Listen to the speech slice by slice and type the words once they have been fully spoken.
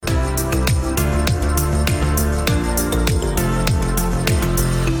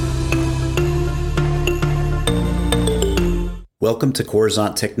Welcome to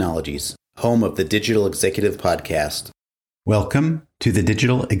Coruzant Technologies, home of the Digital Executive Podcast. Welcome to the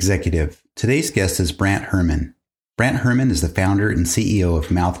Digital Executive. Today's guest is Brant Herman. Brant Herman is the founder and CEO of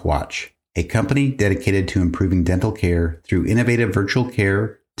MouthWatch, a company dedicated to improving dental care through innovative virtual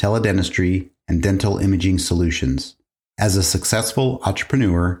care, teledentistry, and dental imaging solutions. As a successful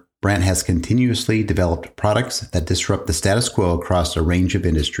entrepreneur, Brant has continuously developed products that disrupt the status quo across a range of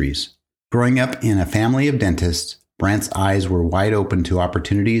industries. Growing up in a family of dentists, Brant's eyes were wide open to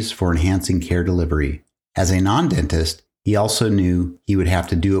opportunities for enhancing care delivery. As a non-dentist, he also knew he would have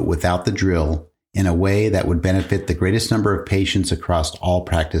to do it without the drill in a way that would benefit the greatest number of patients across all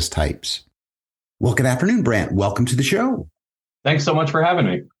practice types. Well, good afternoon, Brant. Welcome to the show. Thanks so much for having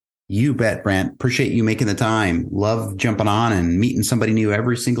me. You bet, Brant. Appreciate you making the time. Love jumping on and meeting somebody new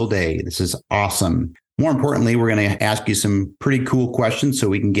every single day. This is awesome. More importantly, we're going to ask you some pretty cool questions so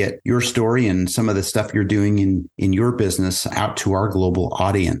we can get your story and some of the stuff you're doing in your business out to our global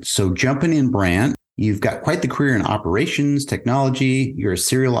audience. So jumping in, Brant, you've got quite the career in operations, technology. You're a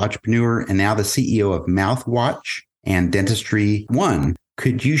serial entrepreneur and now the CEO of MouthWatch and Dentistry One.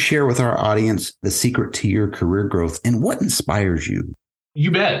 Could you share with our audience the secret to your career growth and what inspires you? You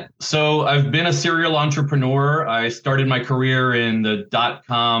bet. So I've been a serial entrepreneur. I started my career in the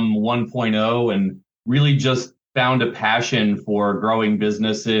 .com 1.0 and really just found a passion for growing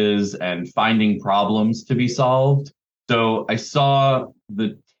businesses and finding problems to be solved. So I saw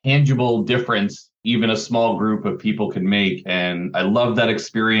the tangible difference even a small group of people can make. And I loved that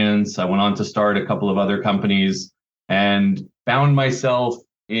experience. I went on to start a couple of other companies and found myself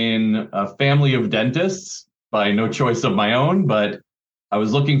in a family of dentists by no choice of my own, but I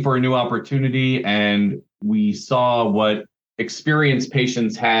was looking for a new opportunity and we saw what experienced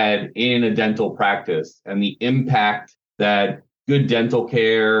patients had in a dental practice and the impact that good dental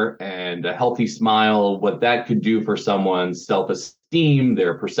care and a healthy smile, what that could do for someone's self-esteem,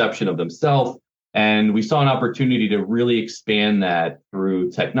 their perception of themselves. And we saw an opportunity to really expand that through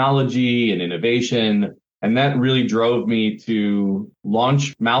technology and innovation. And that really drove me to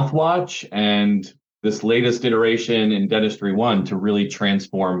launch MouthWatch and this latest iteration in Dentistry One to really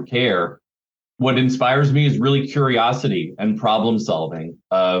transform care. What inspires me is really curiosity and problem solving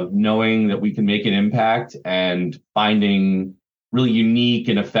of knowing that we can make an impact and finding really unique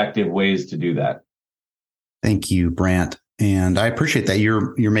and effective ways to do that. Thank you, Brant. And I appreciate that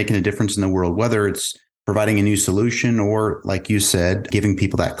you're making a difference in the world, whether it's providing a new solution or, like you said, giving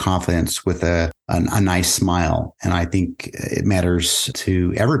people that confidence with a nice smile. And I think it matters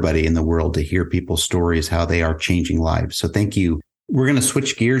to everybody in the world to hear people's stories, how they are changing lives. So thank you. We're going to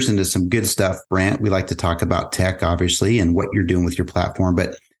switch gears into some good stuff, Brant. We like to talk about tech, obviously, and what you're doing with your platform.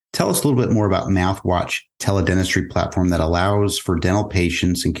 But tell us a little bit more about MouthWatch teledentistry platform that allows for dental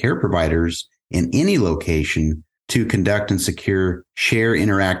patients and care providers in any location to conduct and secure, share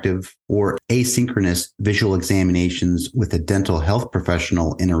interactive or asynchronous visual examinations with a dental health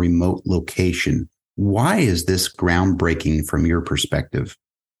professional in a remote location. Why is this groundbreaking from your perspective?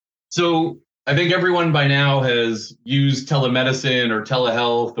 So I think everyone by now has used telemedicine or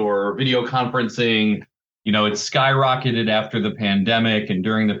telehealth or video conferencing. You know, it's skyrocketed after the pandemic and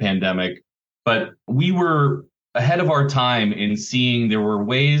during the pandemic, but we were ahead of our time in seeing there were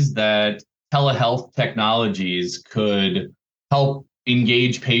ways that telehealth technologies could help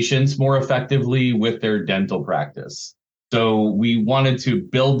engage patients more effectively with their dental practice. So we wanted to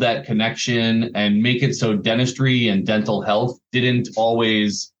build that connection and make it so dentistry and dental health didn't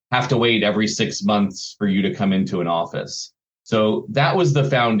always have to wait every 6 months for you to come into an office. So that was the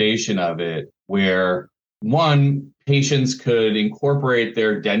foundation of it, where one, patients could incorporate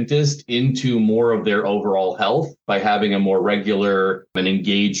their dentist into more of their overall health by having a more regular and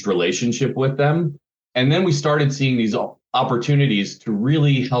engaged relationship with them. And then we started seeing these opportunities to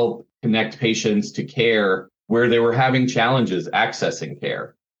really help connect patients to care where they were having challenges accessing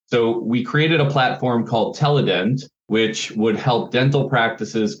care. So we created a platform called Teledent, which would help dental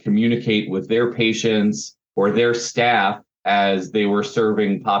practices communicate with their patients or their staff as they were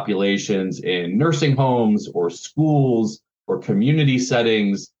serving populations in nursing homes or schools or community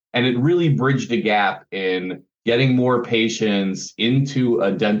settings. And it really bridged a gap in getting more patients into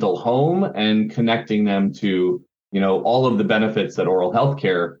a dental home and connecting them to, all of the benefits that oral health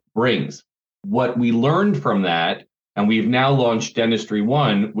care brings. What we learned from that, and we've now launched Dentistry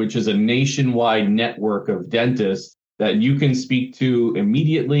One, which is a nationwide network of dentists that you can speak to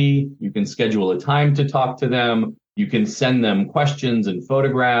immediately. You can schedule a time to talk to them. You can send them questions and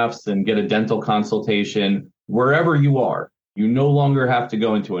photographs and get a dental consultation wherever you are. You no longer have to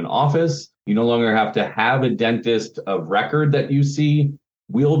go into an office. You no longer have to have a dentist of record that you see.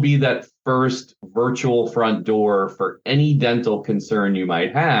 we'll be that first virtual front door for any dental concern you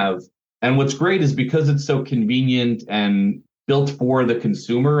might have. And what's great is because it's so convenient and built for the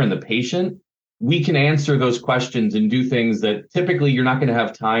consumer and the patient, we can answer those questions and do things that typically you're not going to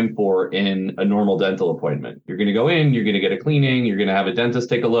have time for in a normal dental appointment. You're going to go in, you're going to get a cleaning, you're going to have a dentist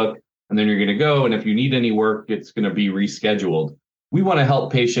take a look, and then you're going to go. And if you need any work, it's going to be rescheduled. We want to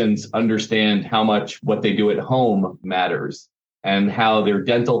help patients understand how much what they do at home matters and how their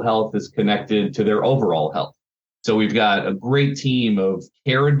dental health is connected to their overall health. So we've got a great team of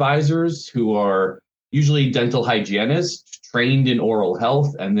care advisors who are usually dental hygienists trained in oral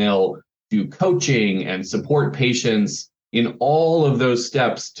health, and they'll do coaching and support patients in all of those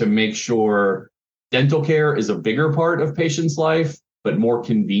steps to make sure dental care is a bigger part of patients' life, but more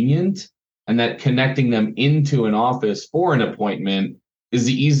convenient, and that connecting them into an office for an appointment is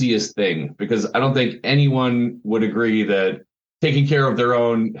the easiest thing, because I don't think anyone would agree that taking care of their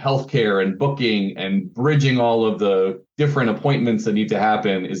own healthcare and booking and bridging all of the different appointments that need to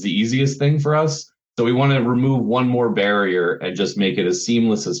happen is the easiest thing for us. So we want to remove one more barrier and just make it as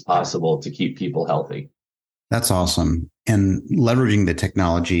seamless as possible to keep people healthy. That's awesome. And leveraging the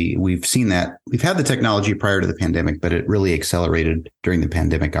technology, we've seen that. We've had the technology prior to the pandemic, but it really accelerated during the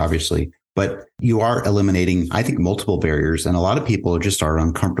pandemic, obviously. But you are eliminating, I think, multiple barriers. And a lot of people just are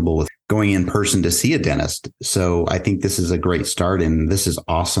uncomfortable with going in person to see a dentist. So I think this is a great start, and this is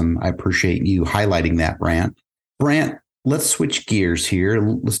awesome. I appreciate you highlighting that, Brant. Brant, let's switch gears here.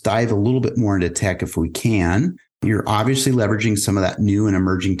 Let's dive a little bit more into tech if we can. You're obviously leveraging some of that new and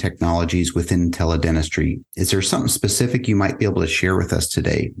emerging technologies within teledentistry. Is there something specific you might be able to share with us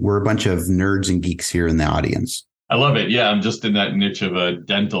today? We're a bunch of nerds and geeks here in the audience. I love it. Yeah, I'm just in that niche of a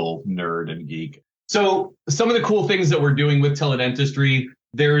dental nerd and geek. So some of the cool things that we're doing with teledentistry,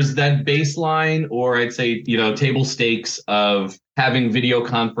 there's that baseline, or I'd say, table stakes of having video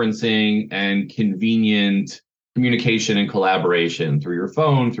conferencing and convenient communication and collaboration through your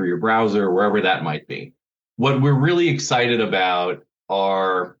phone, through your browser, wherever that might be. What we're really excited about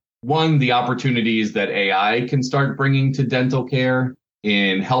are, one, the opportunities that AI can start bringing to dental care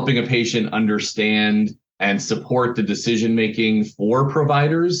in helping a patient understand and support the decision-making for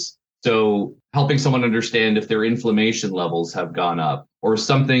providers. So helping someone understand if their inflammation levels have gone up, or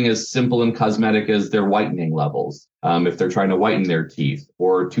something as simple and cosmetic as their whitening levels, if they're trying to whiten their teeth,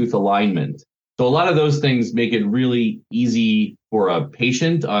 or tooth alignment. So a lot of those things make it really easy for a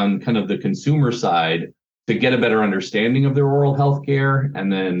patient on kind of the consumer side to get a better understanding of their oral health care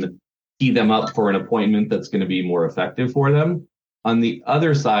and then tee them up for an appointment that's going to be more effective for them. On the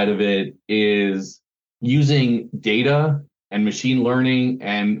other side of it is using data and machine learning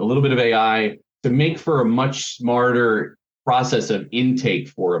and a little bit of AI to make for a much smarter process of intake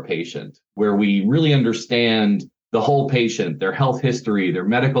for a patient, where we really understand the whole patient, their health history, their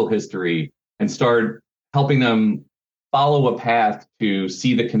medical history, and start helping them follow a path to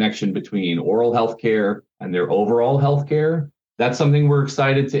see the connection between oral health care and their overall health care. That's something we're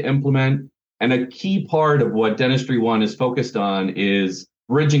excited to implement. And a key part of what Dentistry One is focused on is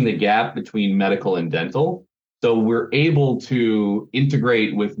bridging the gap between medical and dental. So we're able to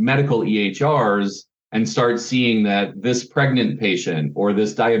integrate with medical EHRs and start seeing that this pregnant patient or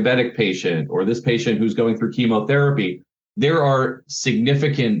this diabetic patient or this patient who's going through chemotherapy, there are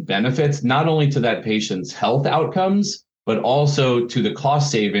significant benefits, not only to that patient's health outcomes, but also to the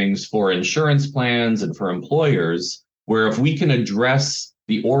cost savings for insurance plans and for employers, where if we can address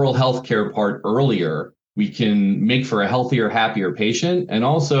the oral health care part earlier, we can make for a healthier, happier patient and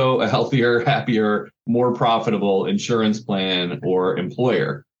also a healthier, happier, more profitable insurance plan or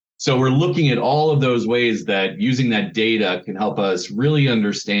employer. So we're looking at all of those ways that using that data can help us really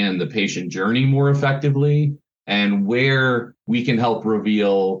understand the patient journey more effectively, and where we can help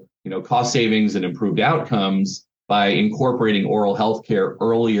reveal, cost savings and improved outcomes by incorporating oral health care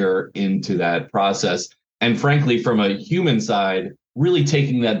earlier into that process. And frankly, from a human side, really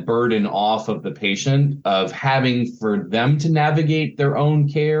taking that burden off of the patient of having for them to navigate their own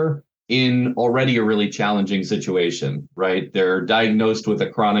care in already a really challenging situation, right? They're diagnosed with a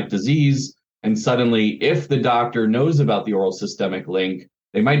chronic disease, and suddenly, if the doctor knows about the oral systemic link,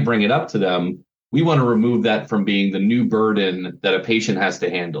 they might bring it up to them. We want to remove that from being the new burden that a patient has to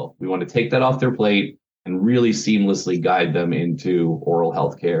handle. We want to take that off their plate and really seamlessly guide them into oral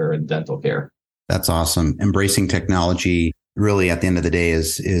health care and dental care. That's awesome. Embracing technology really at the end of the day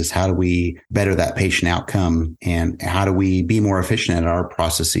is how do we better that patient outcome, and how do we be more efficient at our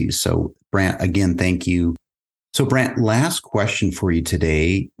processes? So Brant, again, thank you. So Brant, last question for you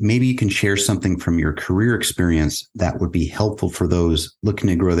today. Maybe you can share something from your career experience that would be helpful for those looking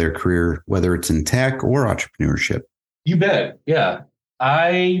to grow their career, whether it's in tech or entrepreneurship. You bet. Yeah.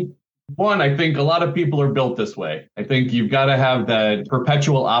 I think a lot of people are built this way. I think you've got to have that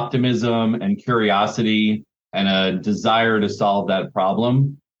perpetual optimism and curiosity and a desire to solve that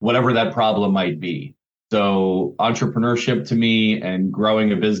problem, whatever that problem might be. So entrepreneurship to me and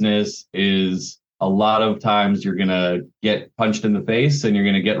growing a business is a lot of times you're going to get punched in the face and you're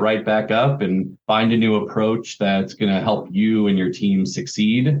going to get right back up and find a new approach that's going to help you and your team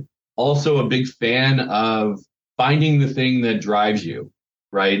succeed. Also a big fan of finding the thing that drives you,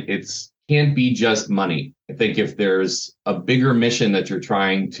 right? It's can't be just money. I think if there's a bigger mission that you're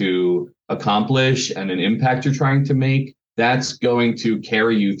trying to accomplish and an impact you're trying to make, that's going to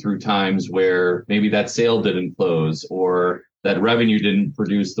carry you through times where maybe that sale didn't close or that revenue didn't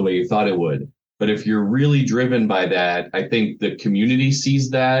produce the way you thought it would. But if you're really driven by that, I think the community sees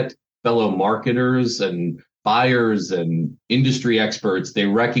that, fellow marketers and buyers and industry experts, they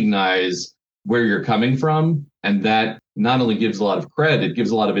recognize where you're coming from. And that not only gives a lot of credit, it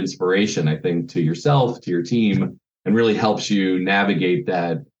gives a lot of inspiration, I think, to yourself, to your team, and really helps you navigate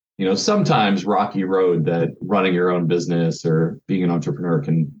that, sometimes rocky road that running your own business or being an entrepreneur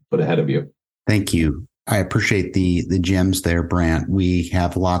can put ahead of you. Thank you. I appreciate the gems there, Brant. We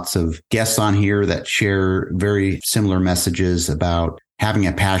have lots of guests on here that share very similar messages about having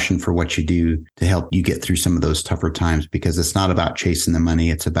a passion for what you do to help you get through some of those tougher times, because it's not about chasing the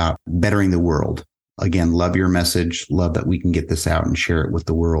money. It's about bettering the world. Again, love your message. Love that we can get this out and share it with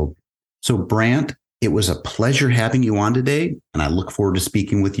the world. So, Brant, it was a pleasure having you on today, and I look forward to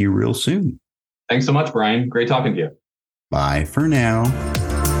speaking with you real soon. Thanks so much, Brian. Great talking to you. Bye for now.